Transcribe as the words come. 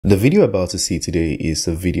The video about to see today is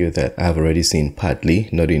a video that I've already seen partly,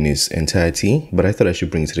 not in its entirety, but I thought I should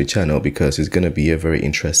bring it to the channel because it's going to be a very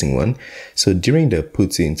interesting one. So during the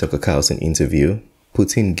Putin Tucker Carlson interview,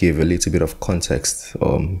 Putin gave a little bit of context,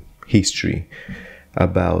 history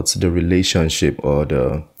about the relationship or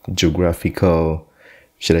the geographical,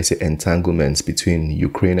 should I say, entanglements between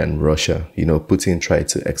Ukraine and Russia. You know, Putin tried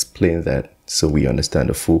to explain that so we understand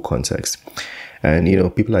the full context. And, you know,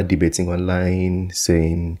 people are debating online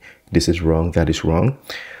saying this is wrong, that is wrong.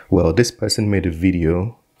 Well, this person made a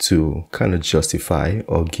video to kind of justify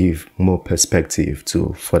or give more perspective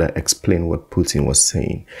to further explain what Putin was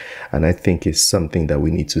saying. And I think it's something that we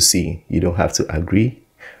need to see. You don't have to agree,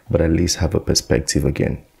 but at least have a perspective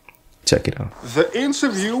again. Check it out. The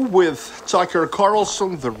interview with Tucker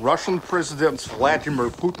Carlson, the Russian President Vladimir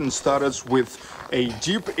Putin, started with a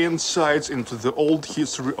deep insight into the old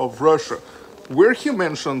history of Russia, where he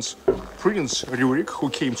mentions Prince RURIK, who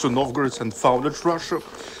came to Novgorod and founded Russia,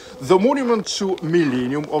 the monument to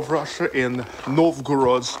Millennium of Russia in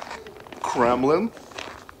Novgorod's Kremlin,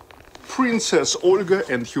 Princess Olga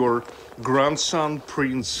and her grandson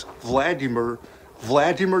Prince Vladimir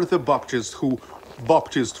the Baptist, who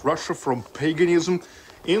baptized Russia from paganism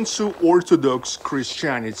into Orthodox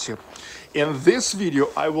Christianity. In this video,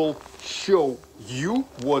 I will show you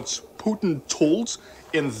what Putin told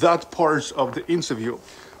in that part of the interview.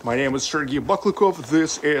 My name is Sergey Baklikov.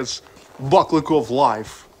 This is Baklikov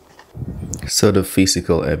Live. So the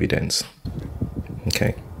physical evidence.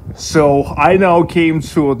 Okay. So I now came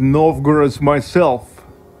to Novgorod myself.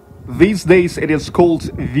 These days it is called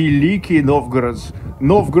Veliki Novgorod,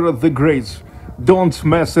 Novgorod the Great. Don't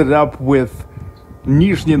mess it up with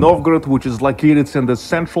Nizhny Novgorod, which is located in the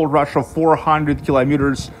central Russia, 400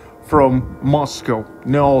 kilometers from Moscow.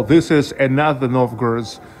 No, this is another Novgorod,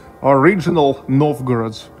 original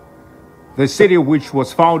Novgorod, the city which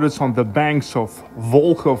was founded on the banks of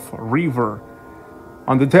Volkhov River,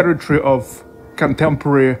 on the territory of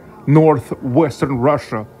contemporary northwestern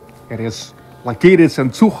Russia. It is located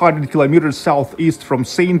in 200 kilometers southeast from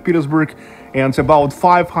St. Petersburg and about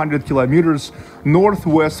 500 kilometers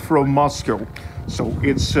northwest from Moscow. So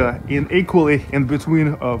it's equally in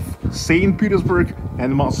between of St. Petersburg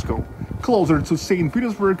and Moscow. Closer to St.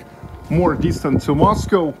 Petersburg, more distant to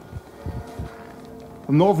Moscow.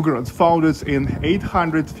 Novgorod founded in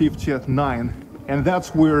 859, and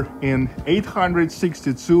that's where in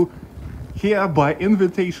 862 here by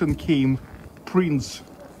invitation came Prince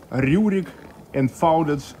RURIK and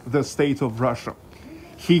founded the state of Russia.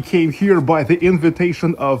 He came here by the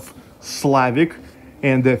invitation of Slavic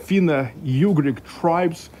and the Finno-Ugric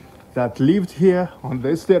tribes that lived here on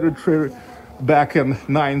this territory back in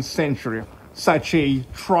 9th century, such as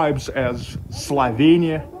tribes as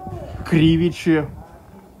Slovenia, Krivichi,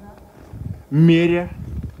 Merya,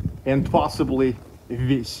 and possibly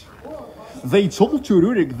Vis. They told to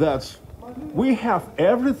RURIK that we have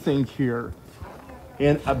everything here,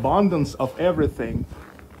 an abundance of everything,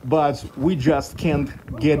 but we just can't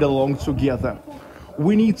get along together.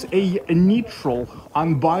 We need a neutral,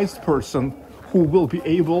 unbiased person who will be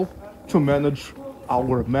able to manage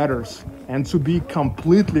our matters and to be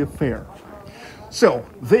completely fair. So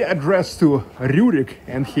they addressed to RURIK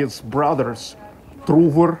and his brothers,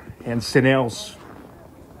 Truvor and Seneus.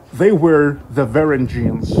 They were the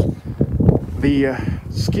Varangians, the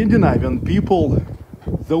Scandinavian people,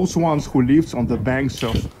 those ones who lived on the banks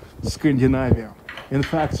of Scandinavia. In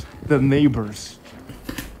fact, the neighbors.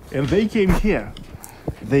 And they came here.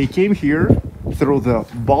 They came here through the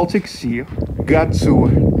Baltic Sea, got to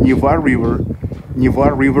Neva River.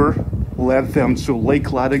 Neva River led them to Lake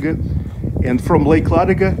Ladoga, and from Lake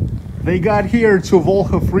Ladoga, they got here to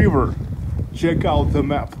Volkhov River. Check out the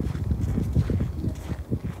map.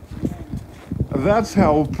 That's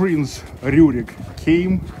how Prince RURIK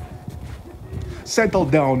came,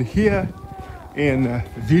 settled down here in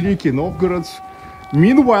Veliki Novgorod.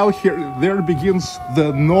 Meanwhile, there begins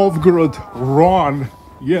the Novgorod run.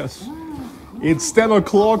 Yes, it's 10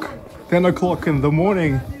 o'clock in the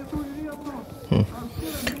morning.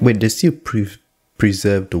 Wait, they still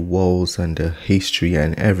preserve the walls and the history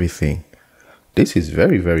and everything. This is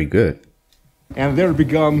very, very good. And there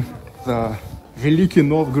began the Veliki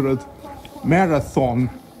Novgorod marathon.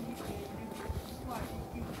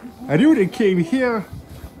 RURIK came here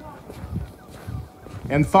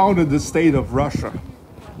and founded the state of Russia.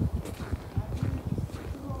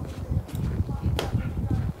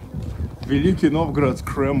 Veliki Novgorod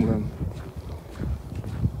Kremlin.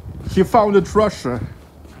 He founded Russia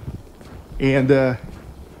and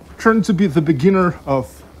turned to be the beginner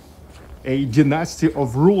of a dynasty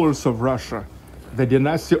of rulers of Russia. the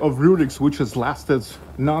dynasty of RURIKs, which has lasted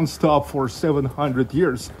non-stop for 700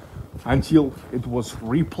 years until it was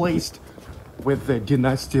replaced with the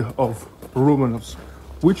dynasty of Romanovs,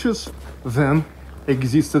 which is then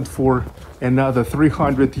existed for another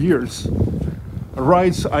 300 years,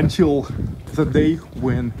 right until the day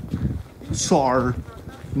when Tsar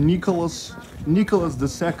Nicholas II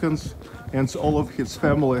and all of his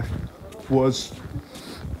family was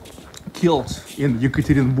killed in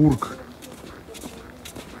Yekaterinburg.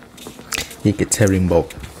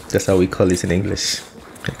 Yekaterinburg. That's how we call it in English.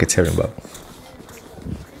 Yekaterinburg.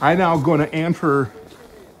 I'm now gonna enter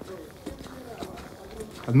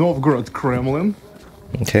Novgorod Kremlin.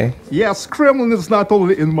 Okay. Yes, Kremlin is not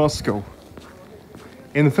only in Moscow.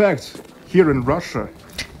 In fact, here in Russia,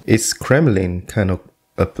 Is Kremlin kind of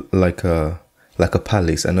like a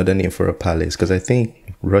palace, another name for a palace? Because I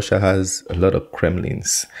think Russia has a lot of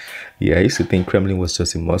Kremlins. Yeah, I used to think Kremlin was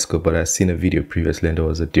just in Moscow, but I've seen a video previously and there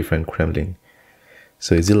was a different Kremlin.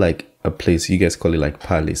 So is it like a place, you guys call it like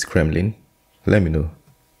palace, Kremlin? Let me know.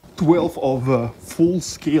 12 of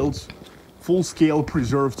full-scale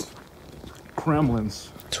preserved Kremlins.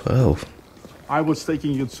 12. I was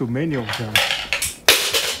taking you to many of them.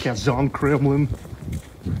 Kazan Kremlin,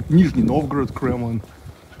 Nizhny Novgorod Kremlin,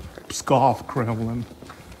 Pskov Kremlin,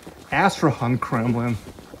 Astrakhan Kremlin.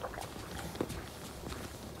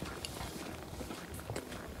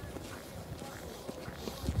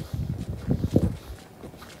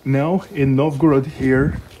 Now in Novgorod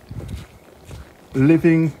here,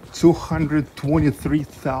 living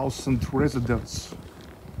 223,000 residents.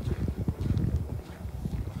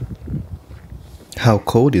 How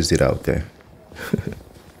cold is it out there?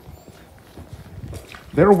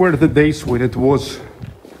 There were the days when it was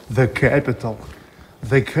the capital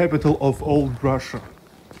of old Russia.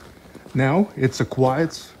 Now it's a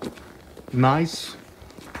quiet, nice,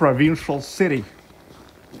 provincial city.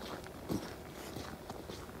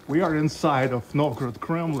 We are inside of Novgorod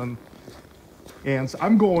Kremlin, and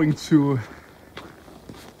I'm going to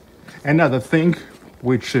another thing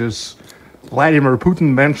which is Vladimir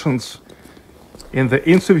Putin mentions in the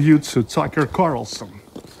interview to Tucker Carlson.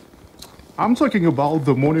 I'm talking about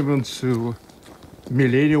the monument to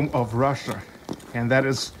Millennium of Russia, and that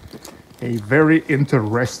is a very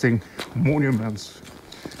interesting monument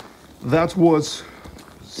that was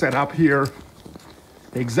set up here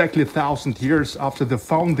exactly 1,000 years after the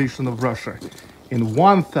foundation of Russia in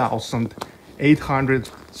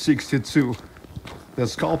 1862. The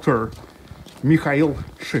sculptor Mikhail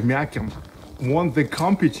Shemyakin won the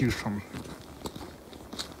competition.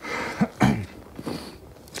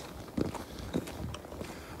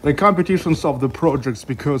 The competitions of the projects,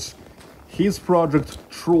 because his project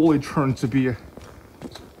truly turned to be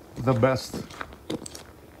the best.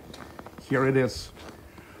 Here it is.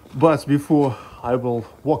 But before I will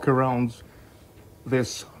walk around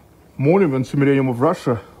this monument to Millennium of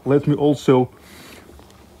Russia, let me also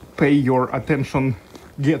get your attention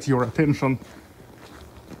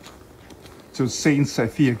to Saint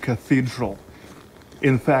Sophia Cathedral.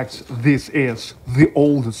 In fact, this is the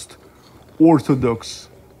oldest Orthodox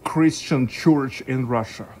Christian church in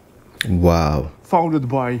Russia. Wow. Founded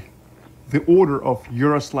by the order of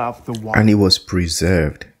Yaroslav the Wise. And it was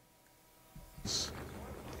preserved.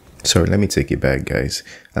 Sorry, let me take it back, guys.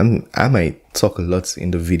 I might talk a lot in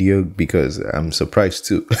the video because I'm surprised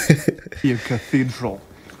too. The cathedral.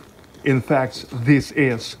 In fact, this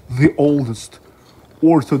is the oldest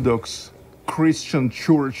Orthodox Christian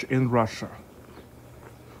church in Russia.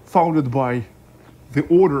 Founded by the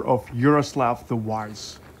order of Yaroslav the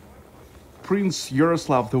Wise. Prince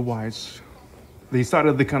Yaroslav the Wise. They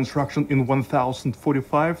started the construction in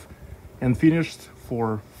 1045 and finished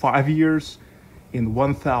for 5 years in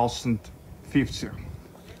 1050.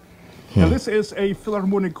 Now this is a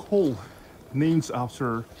Philharmonic hall named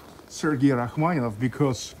after Sergei Rachmaninoff,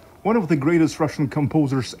 because one of the greatest Russian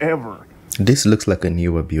composers ever. This looks like a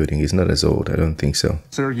newer building. It's not as old. I don't think so.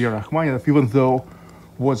 Sergei Rachmaninoff, even though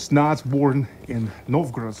was not born in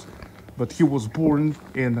Novgorod, but he was born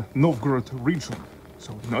in Novgorod region,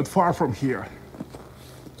 so not far from here.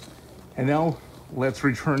 And now let's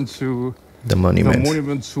return to the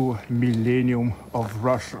monument to Millennium of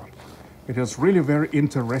Russia. It is really very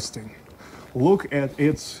interesting. Look at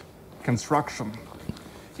its construction.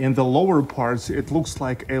 In the lower parts, it looks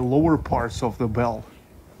like a lower parts of the bell,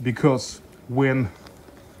 because when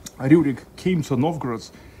RURIK came to Novgorod,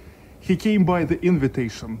 he came by the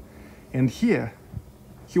invitation, and here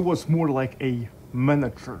he was more like a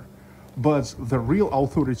manager, but the real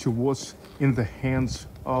authority was in the hands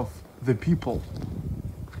of the people.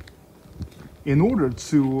 In order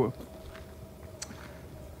to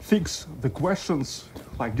fix the questions,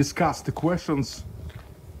 like discuss the questions,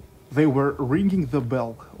 they were ringing the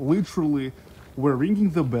bell, literally were ringing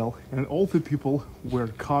the bell, and all the people were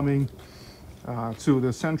coming to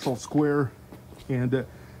the central square, and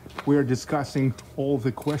we're discussing all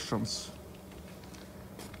the questions.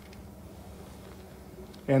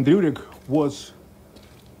 And RURIK was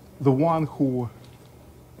the one who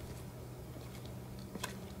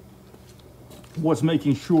was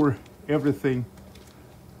making sure everything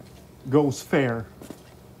goes fair.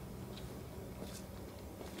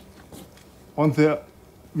 On the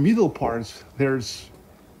middle part, there's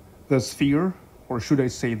the sphere, or should I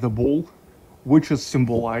say the ball, which is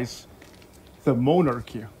symbolize the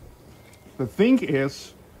monarchy. The thing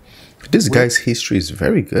is, this guy's history is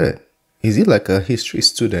very good. Is he like a history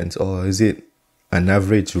student, or is it an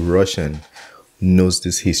average Russian knows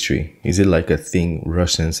this history? Is it like a thing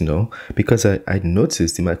Russians know? Because I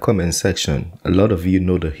noticed in my comment section, a lot of you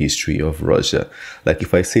know the history of Russia. Like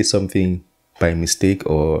if I say something by mistake,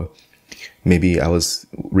 or maybe I was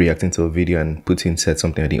reacting to a video and Putin said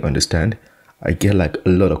something I didn't understand, I get like a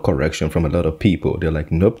lot of correction from a lot of people. They're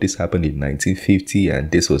like, nope, this happened in 1950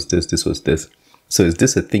 and this was this, this was this. So is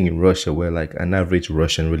this a thing in Russia where like an average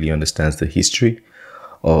Russian really understands the history?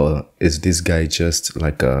 Or is this guy just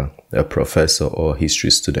like a professor or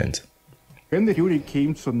history student? When RURIK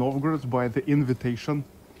came to Novgorod by the invitation,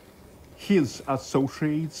 his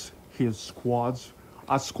associates, his squads,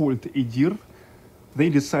 Askolt Edir, they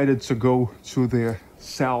decided to go to the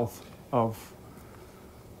south of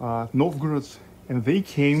Novgorod, and they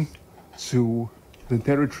came to the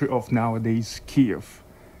territory of nowadays Kiev,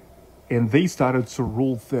 and they started to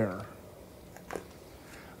rule there.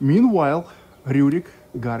 Meanwhile, RURIK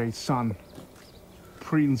got a son,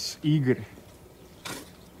 Prince Igor.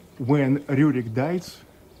 When RURIK died,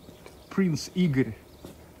 Prince Igor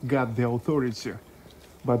got the authority,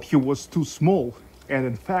 but he was too small, and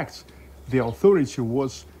in fact, the authority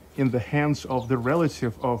was in the hands of the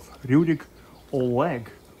relative of RURIK, Oleg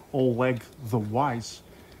the Wise.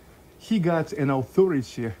 He got an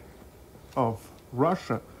authority of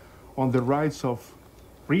Russia on the rights of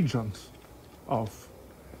regent of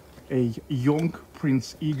a young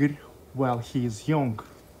Prince Igor while he is young.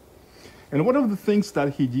 And one of the things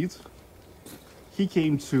that he did, he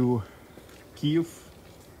came to Kiev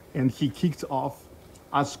and he kicked off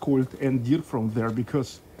Askolt and Dir from there,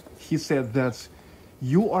 because he said that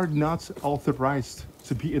you are not authorized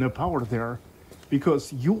to be in a power there,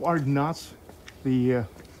 because you are not the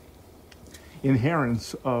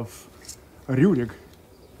inherents of RURIK.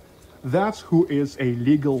 That's who is a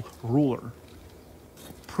legal ruler,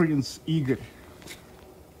 Prince Igor.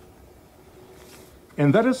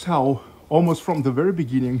 And that is how, almost from the very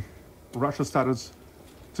beginning, Russia started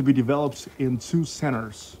to be developed in two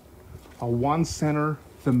centers. One center,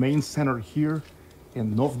 the main center here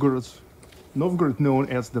in Novgorod, known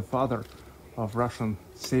as the father of Russian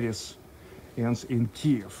cities, and in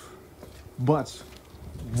Kiev. But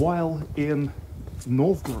while in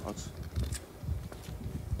Novgorod,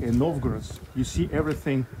 you see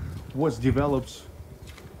everything was developed,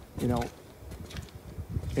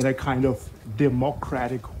 in a kind of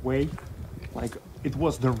democratic way, like it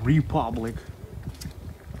was the republic.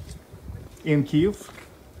 In Kiev,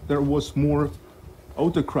 there was more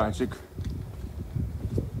autocratic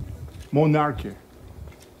monarchy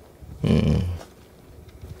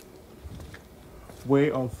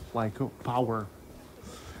way of like power.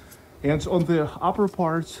 And on the upper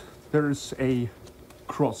part, there is a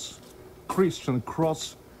cross, Christian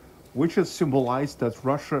cross, which is symbolized that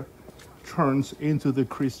Russia turns into the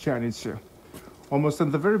Christianity almost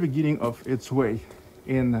at the very beginning of its way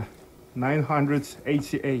in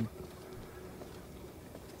 988.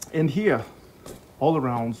 And here, all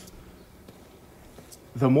around,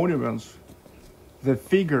 the monuments, the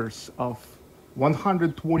figures of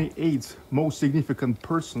 128 most significant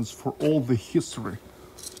persons for all the history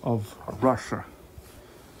of Russia.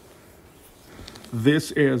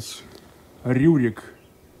 This is RURIK,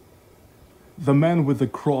 the man with the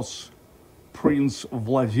cross, Prince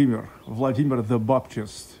Vladimir the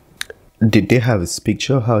Baptist. Did they have his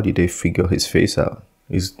picture? How did they figure his face out?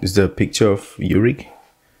 Is there a picture of RURIK?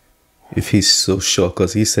 If he's so sure,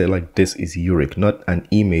 because he said like this is RURIK, not an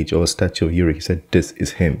image or a statue of RURIK. He said this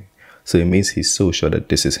is him. So it means he's so sure that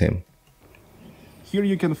this is him. Here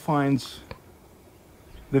you can find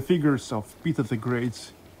the figures of Peter the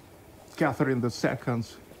Great, Catherine II,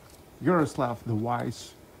 Yaroslav the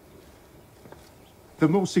Wise, the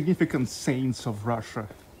most significant saints of Russia.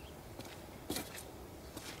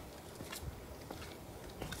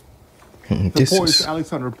 The poet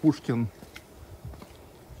Alexander Pushkin,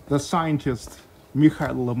 the scientist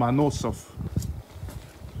Mikhail Lomonosov.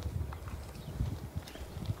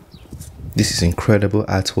 This is incredible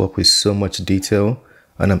artwork with so much detail,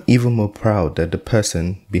 and I'm even more proud that the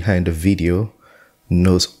person behind the video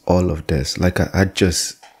knows all of this. Like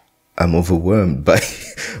I'm overwhelmed by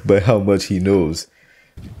by how much he knows.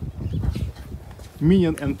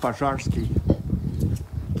 Minin and Požarsky,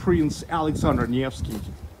 Prince Alexander Nevsky.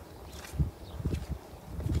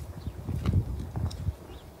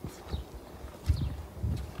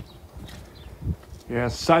 Yeah,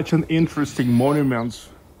 such an interesting monument,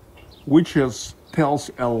 which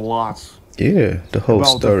tells a lot. Yeah, the whole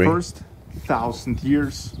about story. The first 1,000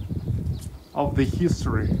 years of the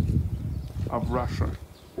history of Russia.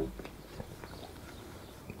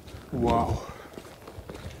 Wow.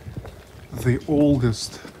 The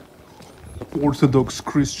oldest Orthodox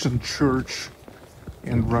Christian church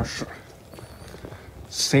in Russia.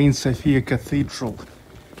 Saint Sophia Cathedral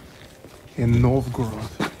in Novgorod.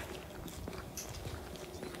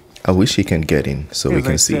 I wish he can get in so we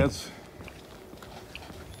can see. As I said,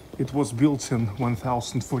 it was built in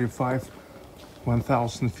 1045,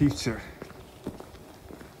 1050.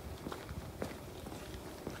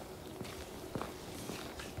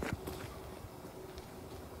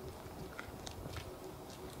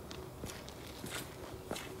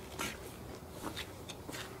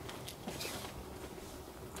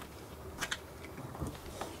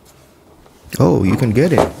 Oh, you can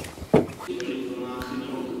get it.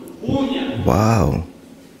 Wow.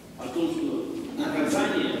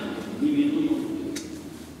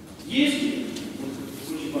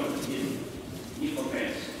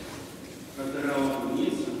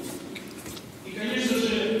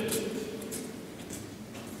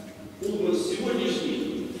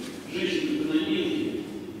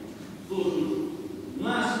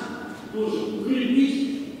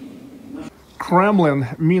 Kremlin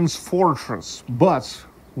means fortress, but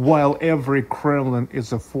while every Kremlin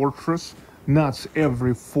is a fortress, not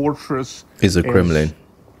every fortress Is a Kremlin.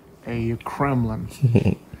 A Kremlin.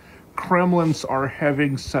 Kremlins are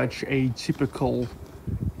having such a typical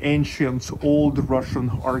ancient old Russian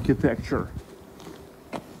architecture.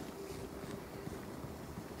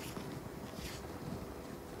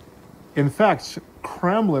 In fact,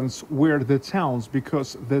 Kremlins were the towns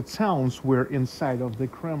because the towns were inside of the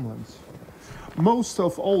Kremlins. Most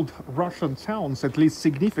of old Russian towns, at least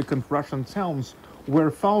significant Russian towns, were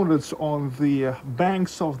founded on the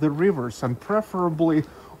banks of the rivers and preferably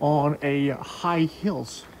on a high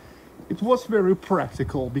hills. It was very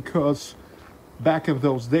practical because back in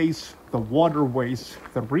those days, the waterways,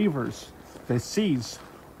 the rivers, the seas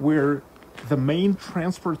were the main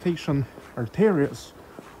transportation arteries,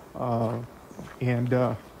 and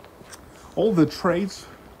all the trades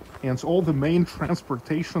and all the main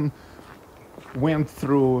transportation went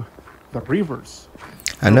through the rivers.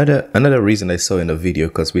 Another reason I saw in the video,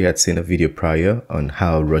 because we had seen a video prior on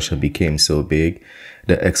how Russia became so big,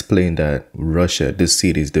 that explained that Russia, the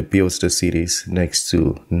cities, they built the cities next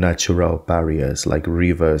to natural barriers like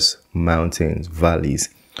rivers, mountains, valleys,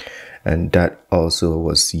 and that also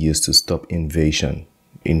was used to stop invasion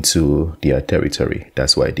into their territory.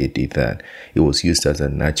 That's why they did that. It was used as a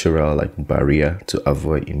natural barrier to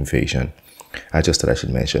avoid invasion. I just thought I should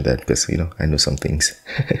mention that because, I know some things.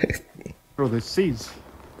 Through the seas.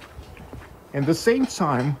 At the same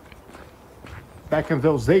time, back in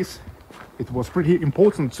those days, it was pretty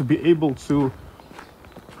important to be able to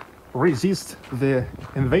resist the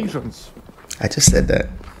invasions. I just said that.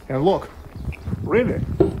 And look, really,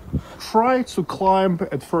 try to climb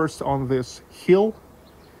at first on this hill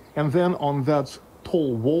and then on that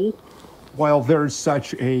tall wall while there's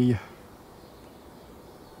such a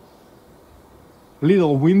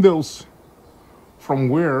little windows from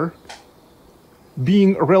where,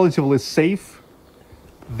 being relatively safe,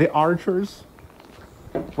 the archers,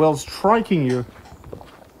 while striking you.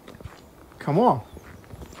 Come on,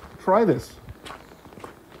 try this.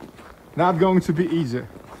 Not going to be easy.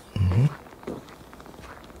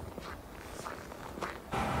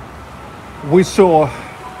 We saw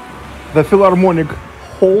the Philharmonic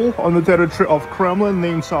Hall on the territory of Kremlin,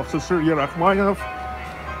 named after Sergei Rachmaninoff.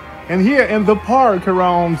 And here in the park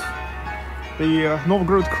around the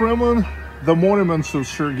Novgorod Kremlin, the monument to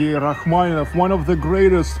Sergei Rachmaninoff, one of the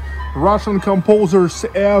greatest Russian composers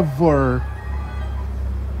ever.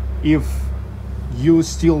 If you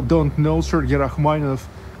still don't know Sergei Rachmaninoff,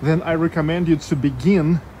 then I recommend you to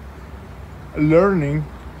begin learning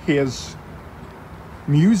his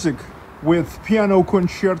music with Piano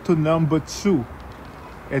Concerto No. 2.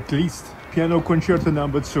 At least Piano Concerto No.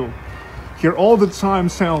 2. Hear all the time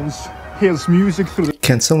sounds his music through the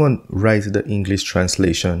Can someone write the English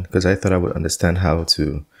translation? Because I thought I would understand how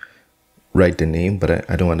to write the name,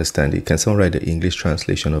 but I don't understand it. Can someone write the English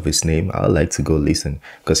translation of his name? I'd like to go listen,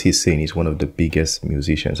 because he's saying he's one of the biggest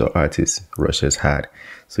musicians or artists Russia's had.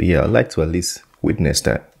 So yeah, I'd like to at least witness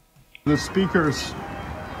that. The speakers,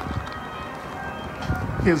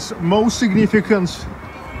 his most significant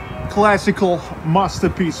classical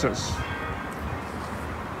masterpieces.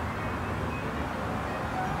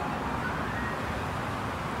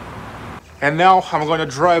 And now I'm going to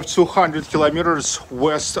drive 200 kilometers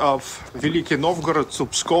west of Veliki Novgorod to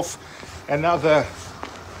Pskov, another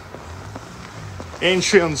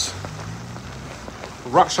ancient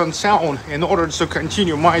Russian town, in order to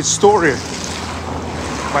continue my story,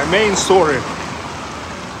 my main story.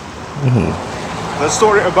 The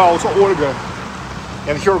story about Olga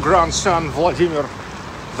and her grandson Vladimir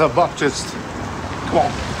the Baptist. Come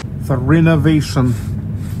on. The renovation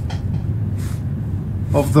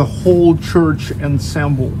of the whole church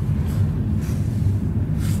ensemble.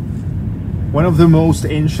 One of the most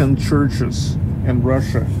ancient churches in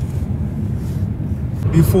Russia.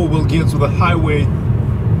 Before we'll get to the highway,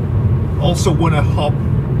 also want to hop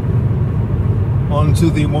onto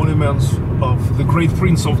the monument of the great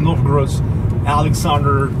Prince of Novgorod,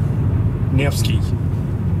 Alexander Nevsky.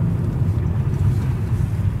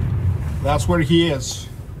 That's where he is,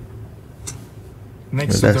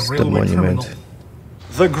 next to the railway terminal.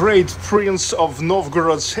 The great Prince of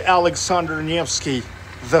Novgorod, Alexander Nevsky,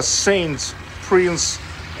 the Saint Prince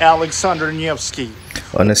Alexander Nevsky.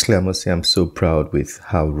 Honestly, I must say I'm so proud with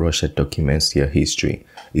how Russia documents their history.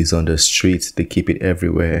 It's on the streets, they keep it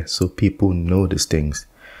everywhere, so people know these things.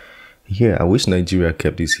 Yeah, I wish Nigeria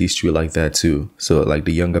kept this history like that too. So like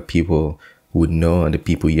the younger people would know, and the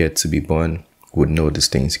people yet to be born would know these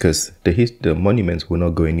things, because the monuments will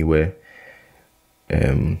not go anywhere.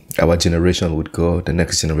 Our generation would go, the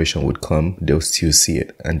next generation would come, they'll still see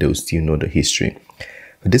it, and they'll still know the history.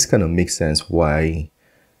 But this kind of makes sense why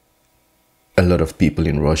a lot of people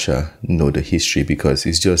in Russia know the history, because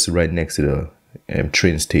it's just right next to the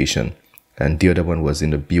train station, and the other one was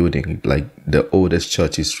in the building. Like the oldest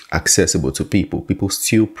church is accessible to people. People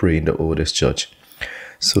still pray in the oldest church.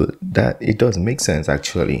 So that it does make sense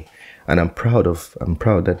actually. And I'm proud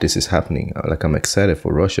that this is happening. Like, I'm excited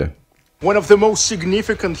for Russia. One of the most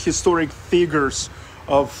significant historic figures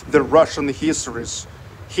of the Russian histories.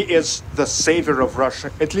 He is the savior of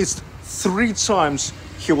Russia. At least 3 times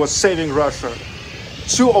he was saving Russia.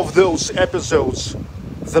 2 of those episodes,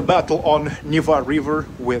 the battle on Neva River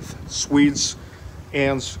with Swedes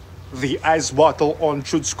and the ice battle on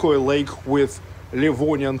Chudskoye Lake with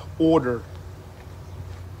Livonian Order.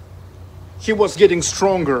 He was getting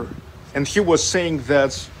stronger, and he was saying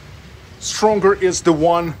that stronger is the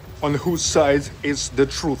one on whose side is the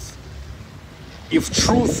truth. If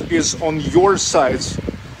truth is on your side,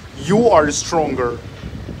 you are stronger.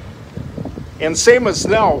 And same as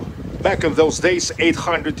now, back in those days,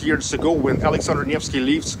 800 years ago, when Alexander Nevsky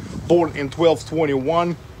lived, born in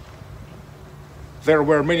 1221, there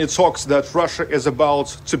were many talks that Russia is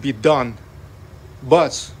about to be done.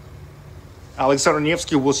 But Alexander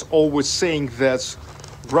Nevsky was always saying that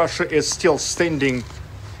Russia is still standing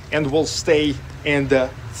and will stay in the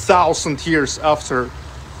 1,000 years after.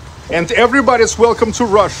 And everybody's welcome to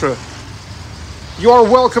Russia. You are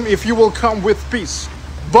welcome if you will come with peace.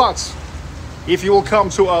 But if you will come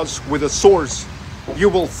to us with a sword, you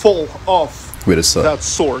will fall off with a sword. That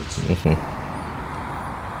sword.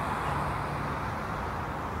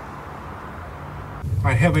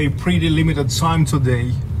 I have a pretty limited time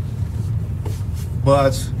today,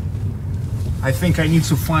 but I think I need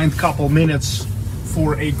to find a couple minutes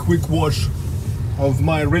for a quick wash of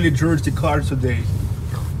my really dirty car today.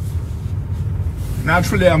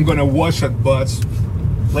 Naturally, I'm gonna wash it, but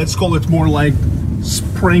let's call it more like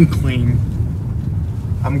sprinkling.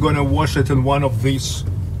 I'm gonna wash it in one of these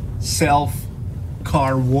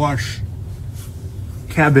self-car wash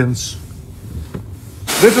cabins.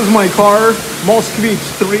 This is my car, Moskvich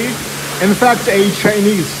 3. In fact, a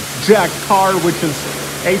Chinese jacked car, which is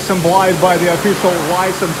assembled by the official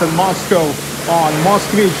license in Moscow on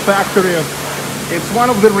Moskvich factory. It's one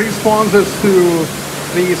of the responses to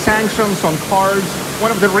the sanctions on cars,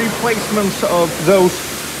 one of the replacements of those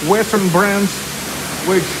Western brands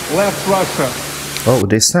which left Russia. Oh,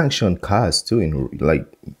 they sanction cars too,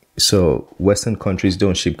 so Western countries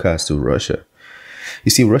don't ship cars to Russia.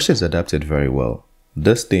 You see, Russia's adapted very well.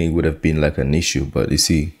 This thing would have been like an issue, but you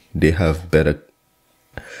see, they have better.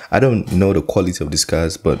 I don't know the quality of these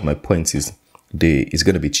cars, but my point is, it's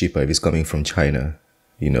going to be cheaper if it's coming from China.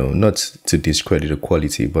 You know, not to discredit the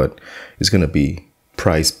quality, but it's going to be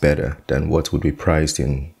priced better than what would be priced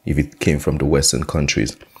in if it came from the Western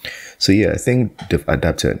countries. So yeah, I think they've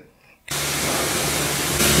adapted.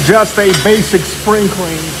 Just a basic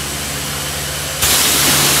sprinkling.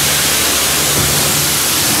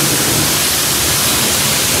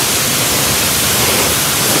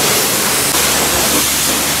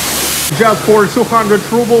 Just for 200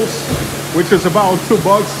 rubles, which is about $2.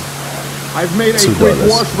 I've made a $2. quick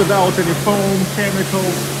wash without any foam,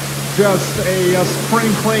 chemicals, just a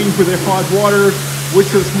sprinkling with the hot water,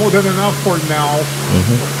 which is more than enough for now,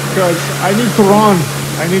 because I need to run.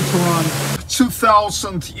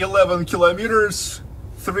 2011 kilometers,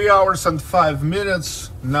 3 hours and 5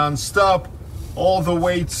 minutes, non-stop, all the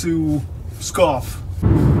way to Pskov.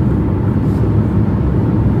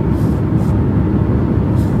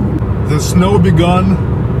 The snow begun.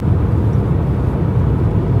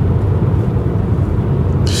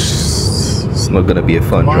 It's not gonna be a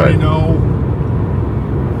fun drive. I know.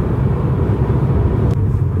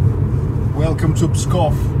 Welcome to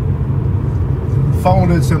Pskov.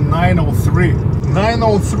 Founded in 903.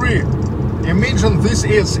 903. Imagine this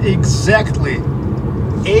is exactly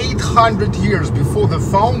 800 years before the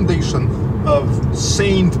foundation of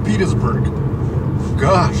St. Petersburg.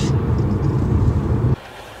 Gosh.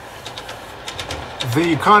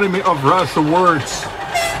 The economy of Russia works.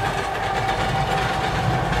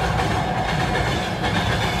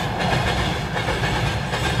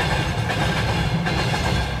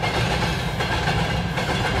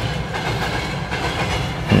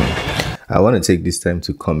 I want to take this time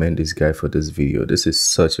to commend this guy for this video. This is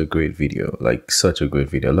such a great video, like such a great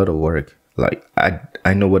video. A lot of work. Like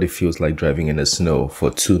I know what it feels like driving in the snow for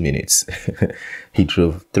 2 minutes. He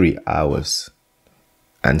drove 3 hours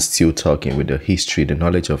and still talking with the history, the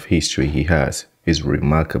knowledge of history he has is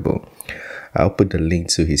remarkable. I'll put the link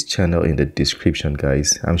to his channel in the description,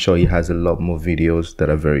 guys. I'm sure he has a lot more videos that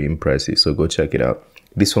are very impressive, so go check it out.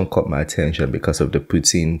 This one caught my attention because of the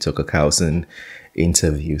Putin Tucker Carlson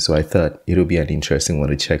interview, so I thought it'll be an interesting one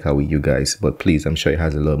to check out with you guys. But please, I'm sure he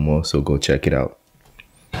has a lot more, so go check it out.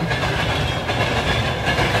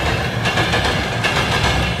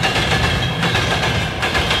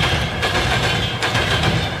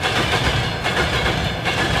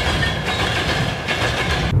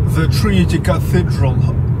 The Trinity Cathedral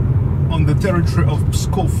on the territory of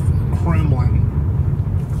Pskov, Kremlin.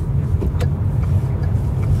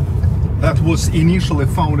 That was initially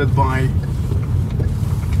founded by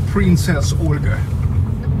Princess Olga.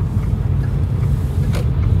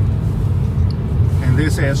 And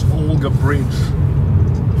this is Olga Bridge.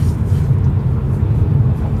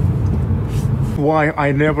 Why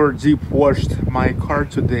I never deep washed my car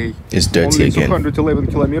today. It's dirty Only again. 211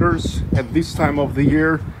 kilometers at this time of the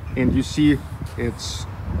year, and you see it's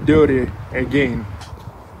dirty again.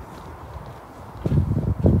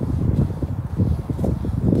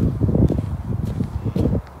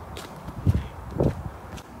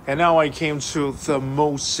 And now I came to the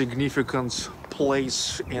most significant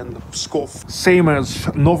place in Pskov. Same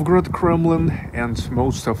as Novgorod Kremlin and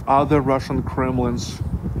most of other Russian Kremlins,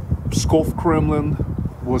 Pskov Kremlin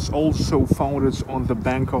was also founded on the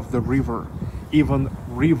bank of the river. Even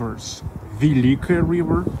rivers, Velikaya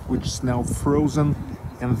River, which is now frozen,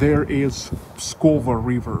 and there is Pskova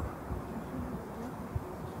River.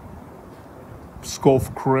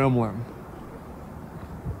 Pskov Kremlin.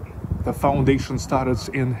 The foundation started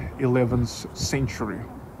in 11th century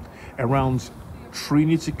around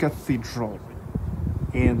Trinity Cathedral,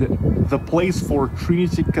 and the place for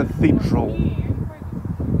Trinity Cathedral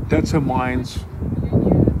determines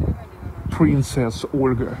Princess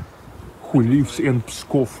Olga, who lives in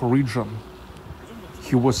Pskov region.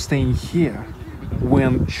 He was staying here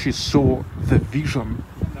when she saw the vision,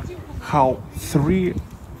 how 3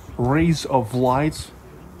 rays of light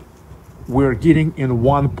were getting in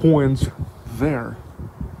one point there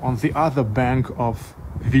on the other bank of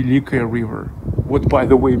Velikaya River, what by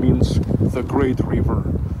the way means the Great River.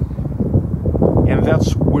 And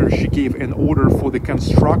that's where she gave an order for the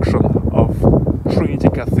construction of Trinity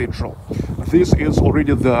Cathedral. This is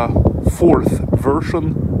already the 4th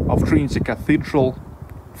version of Trinity Cathedral.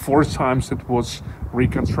 4 times it was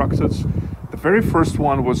reconstructed. The very first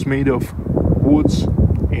one was made of woods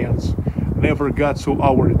and never got to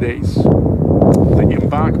our days. The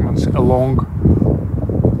embankments along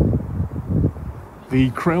the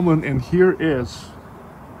Kremlin, and here is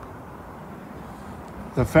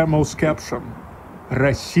the famous caption: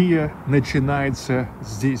 Россия начинается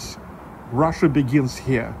здесь. Russia begins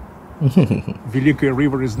here. Velikaya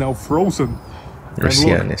River is now frozen.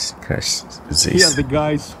 Here the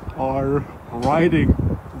guys are riding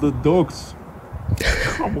the dogs.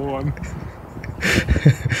 Come on.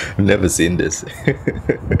 I've never seen this.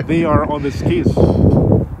 They are on the skis,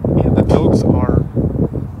 and the dogs are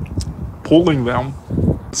pulling them.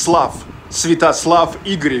 Svetoslav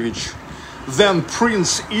Igorovich, then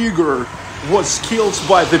Prince Igor, was killed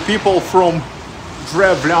by the people from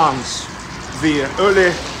Drevlyans, the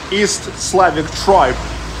early East Slavic tribe.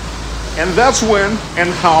 And that's when and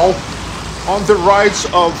how, on the rights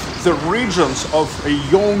of the regents of a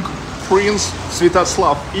young Prince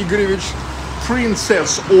Svetoslav Igorovich,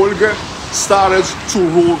 Princess Olga started to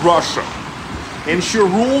rule Russia. And she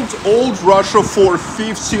ruled old Russia for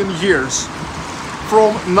 15 years,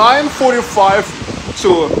 from 945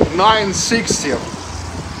 to 960.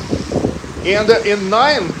 And in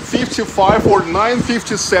 955 or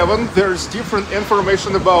 957, there's different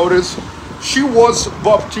information about it, she was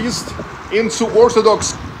baptized into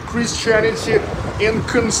Orthodox Christianity in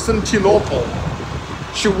Constantinople.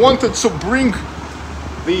 She wanted to bring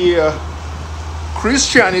the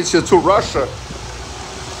Christianity to Russia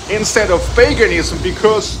instead of paganism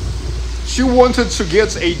because she wanted to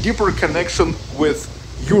get a deeper connection with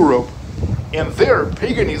Europe. And their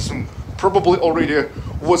paganism probably already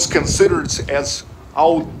was considered as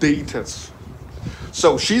outdated.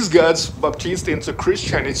 So she's got baptized into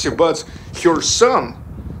Christianity, but her son,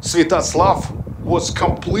 Svetoslav, was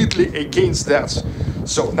completely against that.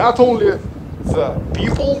 So not only the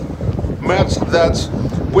people met that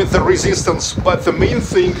with the resistance, but the main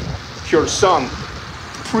thing, her son,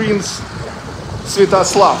 Prince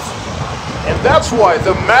Svetoslav. And that's why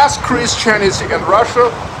the mass Christianity in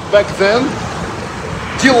Russia back then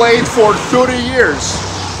delayed for 30 years.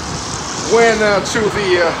 When to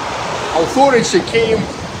the authority came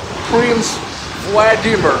Prince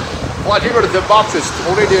Vladimir the Baptist,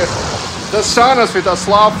 already the son of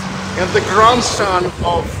Svetoslav and the grandson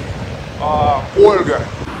of Olga.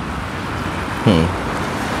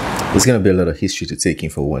 There's gonna be a lot of history to take in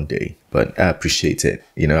for one day, but I appreciate it.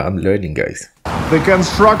 You know, I'm learning, guys. The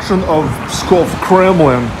construction of Pskov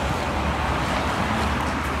Kremlin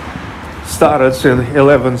started in the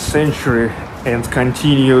 11th century and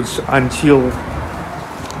continued until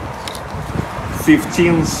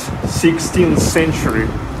 15th, 16th century.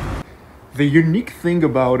 The unique thing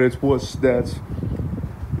about it was that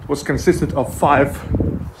it was consisted of 5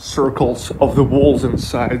 circles of the walls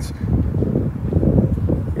inside.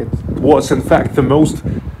 It was in fact the most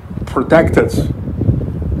protected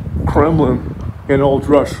Kremlin in old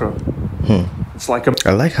Russia. It's like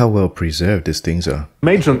I like how well preserved these things are.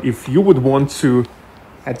 imagine if you would want to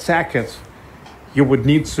attack it, you would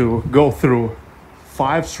need to go through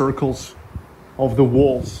 5 circles of the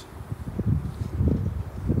walls.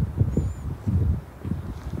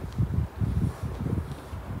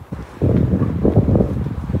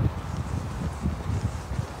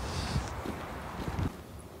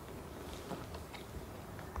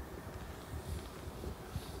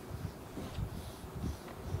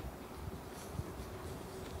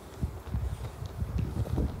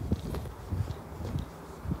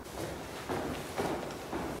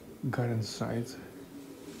 Got inside.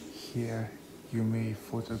 Here you may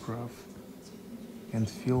photograph and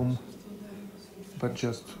film, but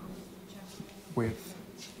just with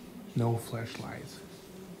no flashlight.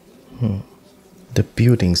 The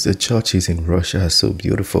buildings, the churches in Russia are so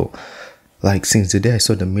beautiful. Like, since the day I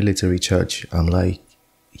saw the military church, I'm like,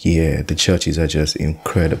 yeah, the churches are just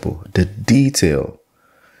incredible. The detail.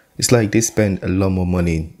 It's like they spend a lot more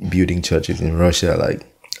money building churches in Russia. Like,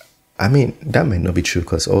 I mean, that may not be true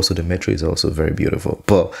because also the metro is also very beautiful.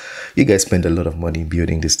 But you guys spend a lot of money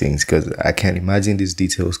building these things because I can't imagine these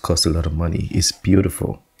details cost a lot of money. It's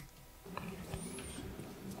beautiful.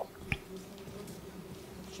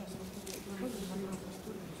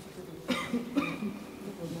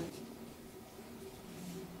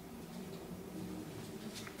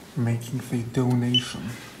 Making the donation.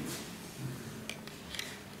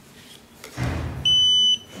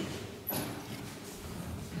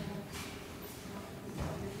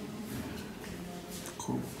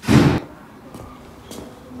 Cool.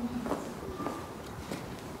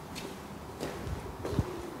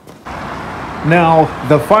 Now,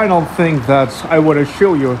 the final thing that I want to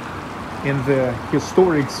show you in the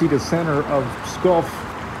historic city center of Pskov,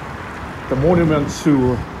 the monument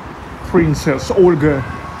to Princess Olga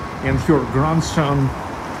and her grandson,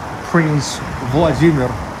 Prince Vladimir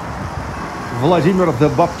the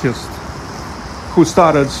Baptist, who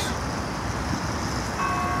started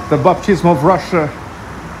the baptism of Russia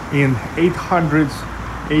in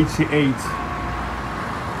 888.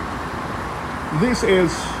 This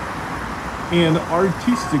is an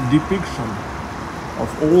artistic depiction of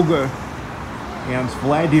Olga and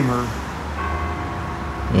Vladimir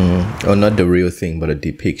Or not the real thing, but a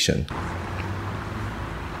depiction.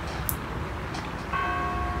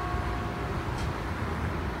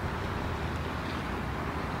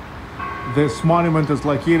 This monument is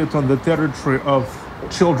located on the territory of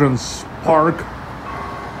Children's Park.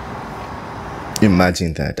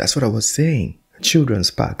 Imagine that. That's what I was saying. Children's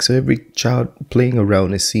park. So every child playing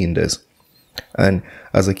around is seeing this. And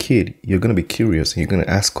as a kid, you're going to be curious and you're going to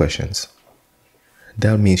ask questions.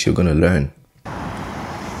 That means you're going to learn.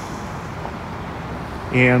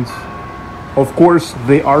 And of course,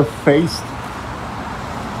 they are faced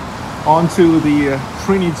onto the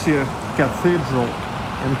Trinity Cathedral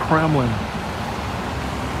in Kremlin.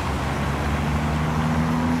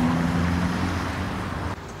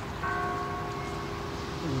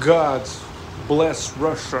 God bless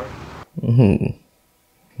Russia.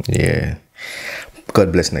 Yeah.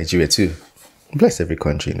 God bless Nigeria too. Bless every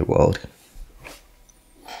country in the world.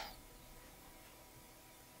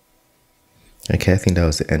 Okay, I think that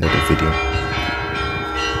was the end of the video.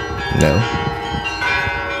 No?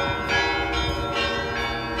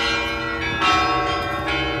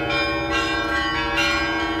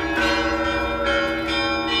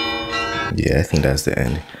 Yeah, I think that's the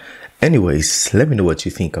end. Anyways, let me know what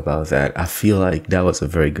you think about that. I feel like that was a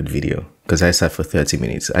very good video because I sat for 30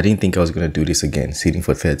 minutes. I didn't think I was going to do this again, sitting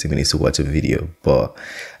for 30 minutes to watch a video, but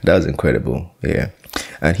that was incredible. Yeah.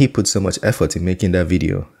 And he put so much effort in making that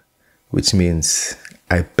video, which means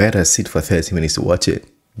I better sit for 30 minutes to watch it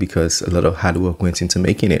because a lot of hard work went into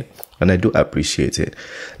making it. And I do appreciate it.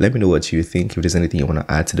 Let me know what you think. If there's anything you want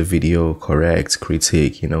to add to the video, correct,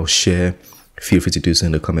 critique, share, feel free to do so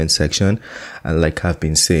in the comment section. And like I've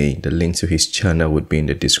been saying, the link to his channel would be in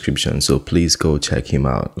the description. So please go check him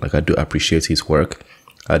out. Like, I do appreciate his work.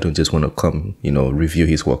 I don't just want to come, review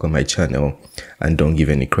his work on my channel and don't give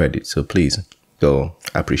any credit. So please go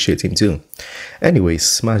appreciate him too. Anyways,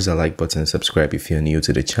 smash the like button, subscribe if you're new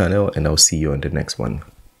to the channel, and I'll see you on the next one.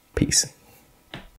 Peace.